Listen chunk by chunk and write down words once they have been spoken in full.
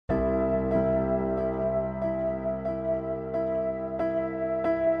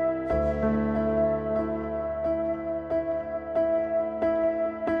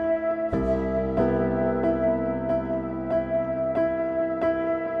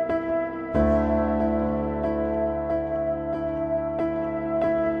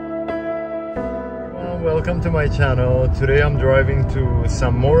welcome to my channel. Today I'm driving to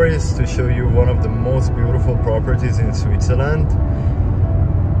St. Moritz to show you one of the most beautiful properties in Switzerland.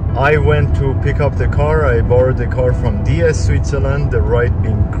 I went to pick up the car. I borrowed the car from DS Switzerland, the ride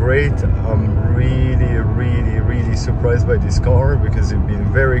been great. I'm really surprised by this car because it's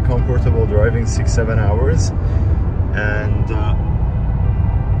been very comfortable driving 6-7 hours. And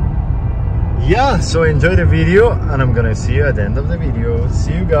yeah, so enjoy the video and I'm gonna see you at the end of the video.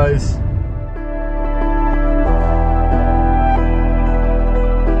 See you guys.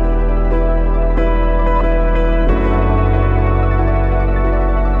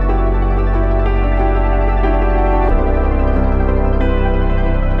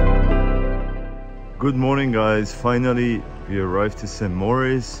 Good morning guys, finally we arrived to St.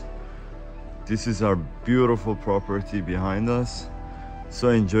 Moritz. This is our beautiful property behind us. So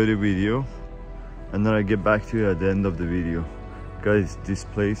enjoy the video and then I get back to you at the end of the video. Guys, this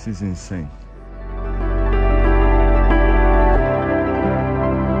place is insane.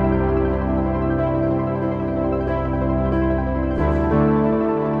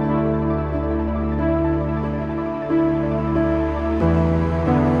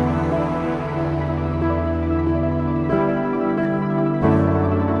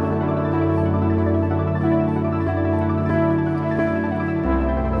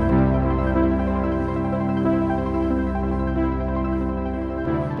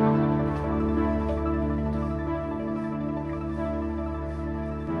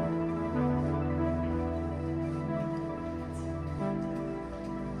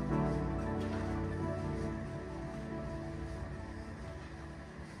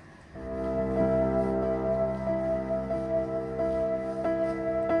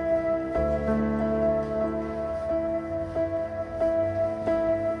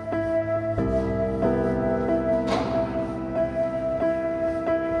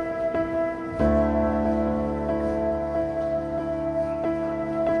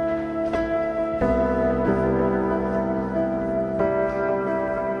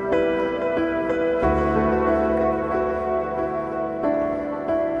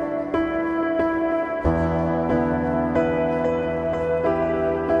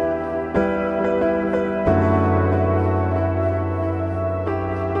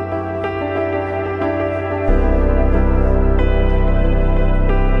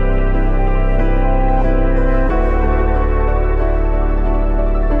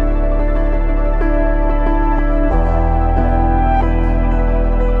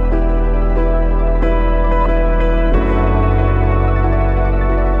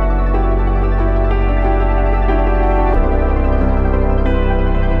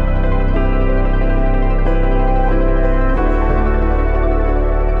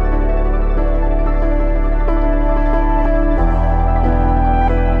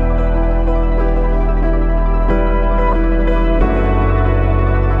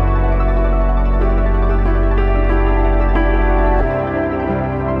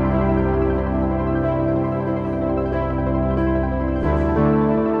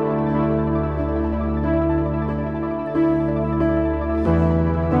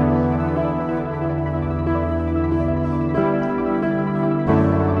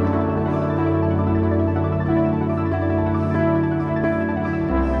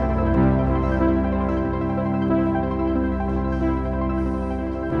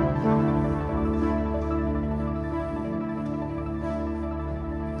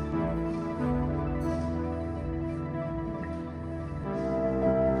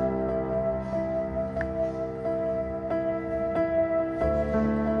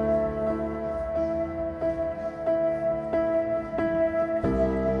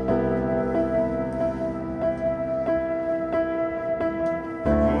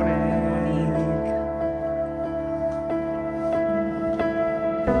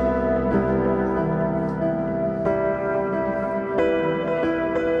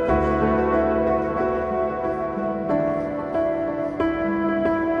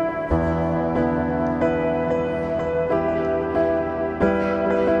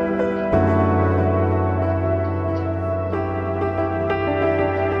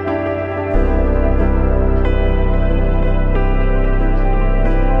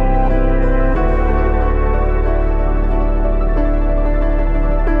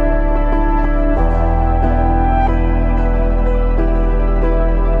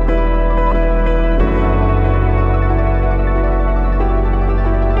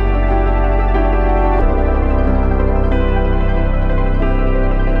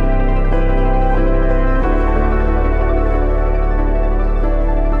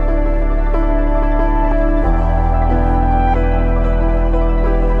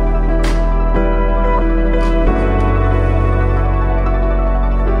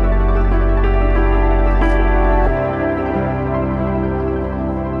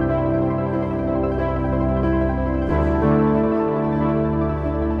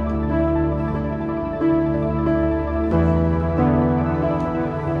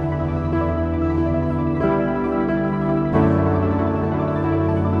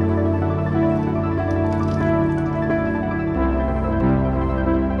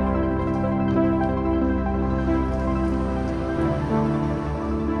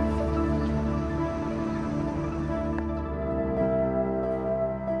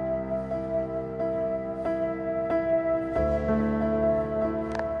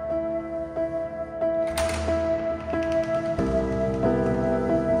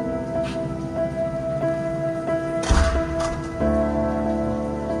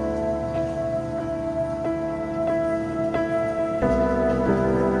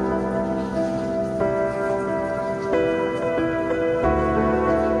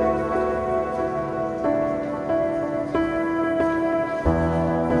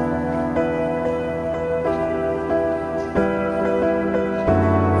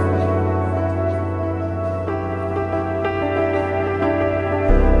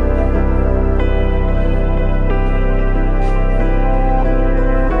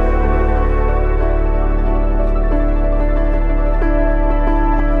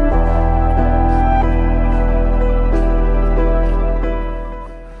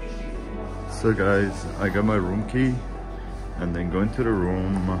 guys, I got my room key and then go into the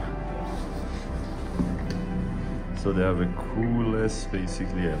room. So they have a coolest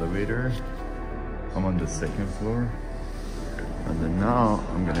basically elevator. I'm on the second floor. And then now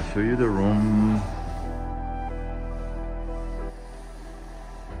I'm gonna show you the room.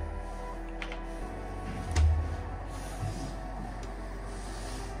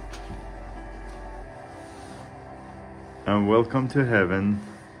 And welcome to heaven.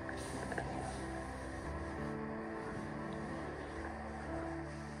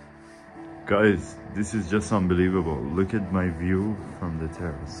 Guys, this is just unbelievable. Look at my view from the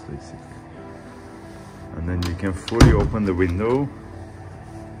terrace, basically. And then you can fully open the window.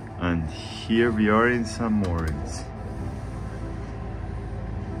 And here we are in St. Moritz.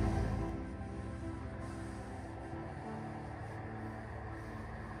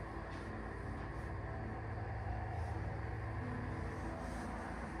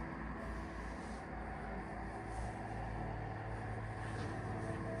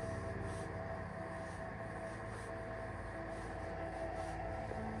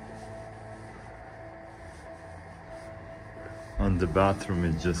 And the bathroom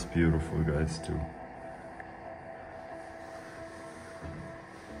is just beautiful, guys, too.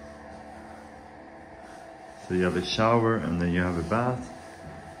 So you have a shower and then you have a bath.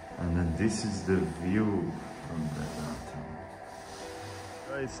 And then this is the view from the bathroom.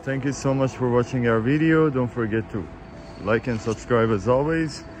 Guys, thank you so much for watching our video. Don't forget to like and subscribe as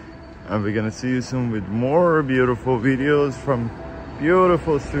always. And we're gonna see you soon with more beautiful videos from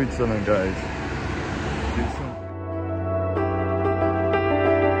beautiful Switzerland, guys. See you soon.